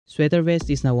Sweater vest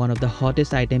is now one of the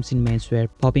hottest items in menswear,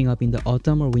 popping up in the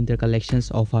autumn or winter collections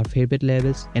of our favorite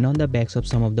labels and on the backs of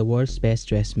some of the world's best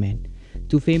dressed men.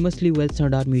 Two famously well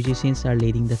turned out musicians are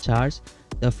leading the charge.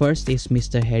 The first is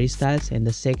Mr. Harry Styles and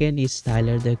the second is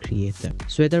Tyler the Creator.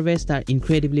 Sweater vests are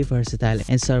incredibly versatile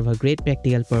and serve a great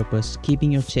practical purpose,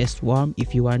 keeping your chest warm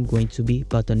if you aren't going to be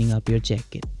buttoning up your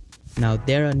jacket. Now,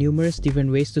 there are numerous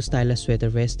different ways to style a sweater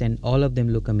vest and all of them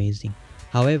look amazing.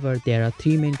 However, there are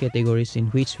three main categories in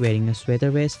which wearing a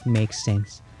sweater vest makes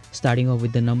sense. Starting off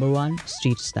with the number 1,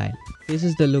 street style. This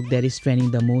is the look that is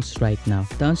trending the most right now.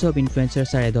 Tons of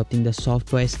influencers are adopting the soft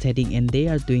boy aesthetic and they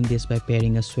are doing this by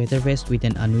pairing a sweater vest with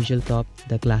an unusual top,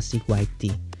 the classic white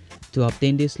tee. To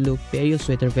obtain this look, pair your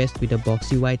sweater vest with a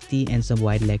boxy white tee and some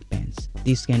wide leg pants.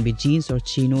 These can be jeans or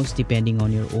chinos depending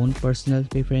on your own personal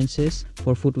preferences.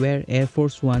 For footwear, Air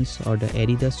Force Ones or the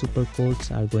Adidas Super Colts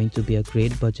are going to be a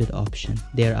great budget option.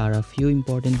 There are a few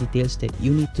important details that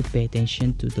you need to pay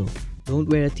attention to though. Don't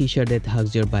wear a t-shirt that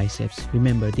hugs your biceps.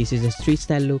 Remember, this is a street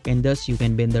style look and thus you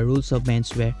can bend the rules of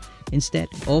menswear. Instead,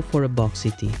 opt for a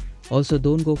boxy tee. Also,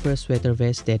 don't go for a sweater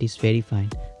vest that is very fine.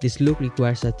 This look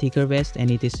requires a thicker vest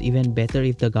and it is even better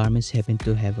if the garments happen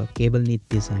to have a cable knit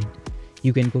design.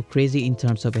 You can go crazy in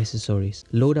terms of accessories.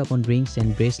 Load up on rings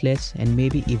and bracelets and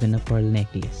maybe even a pearl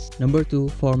necklace. Number 2,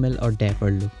 formal or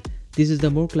dapper look. This is the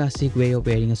more classic way of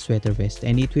wearing a sweater vest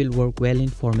and it will work well in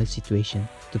formal situations.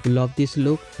 To pull off this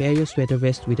look, pair your sweater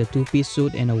vest with a two-piece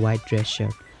suit and a white dress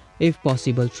shirt. If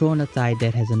possible, throw on a tie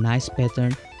that has a nice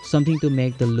pattern, something to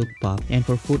make the look pop. And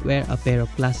for footwear, a pair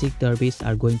of classic derbies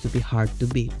are going to be hard to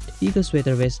beat. Pick a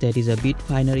sweater vest that is a bit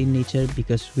finer in nature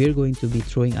because we're going to be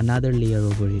throwing another layer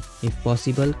over it. If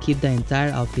possible, keep the entire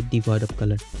outfit devoid of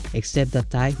color, except the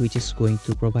tie which is going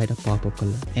to provide a pop of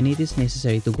color. And it is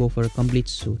necessary to go for a complete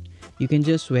suit. You can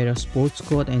just wear a sports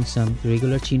coat and some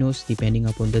regular chinos depending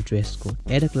upon the dress code.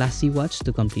 Add a classy watch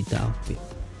to complete the outfit.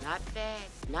 Not bad,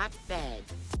 not bad.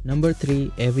 Number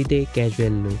 3, everyday casual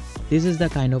look. This is the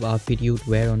kind of outfit you'd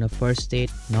wear on a first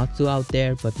date, not too out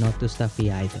there but not too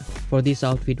stuffy either. For this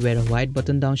outfit, wear a white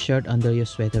button-down shirt under your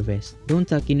sweater vest. Don't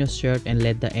tuck in your shirt and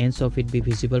let the ends of it be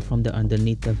visible from the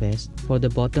underneath the vest. For the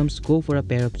bottoms, go for a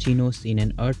pair of chinos in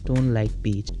an earth tone like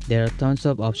peach. There are tons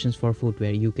of options for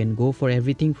footwear. You can go for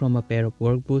everything from a pair of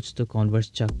work boots to Converse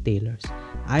Chuck Taylors.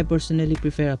 I personally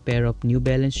prefer a pair of New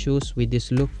Balance shoes with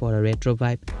this look for a retro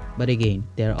vibe, but again,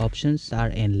 their options are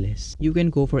endless. You can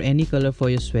go for any color for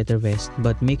your sweater vest,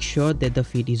 but make sure that the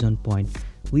fit is on point.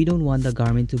 We don't want the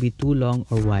garment to be too long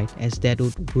or wide as that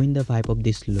would ruin the vibe of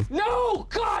this look. No!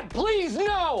 God, please,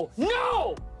 no!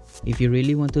 No! If you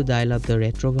really want to dial up the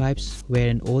retro vibes, wear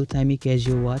an old-timey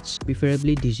casual watch,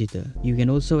 preferably digital. You can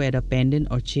also add a pendant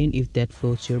or chain if that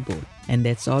floats your boat. And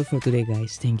that's all for today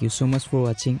guys. Thank you so much for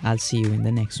watching. I'll see you in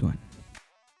the next one.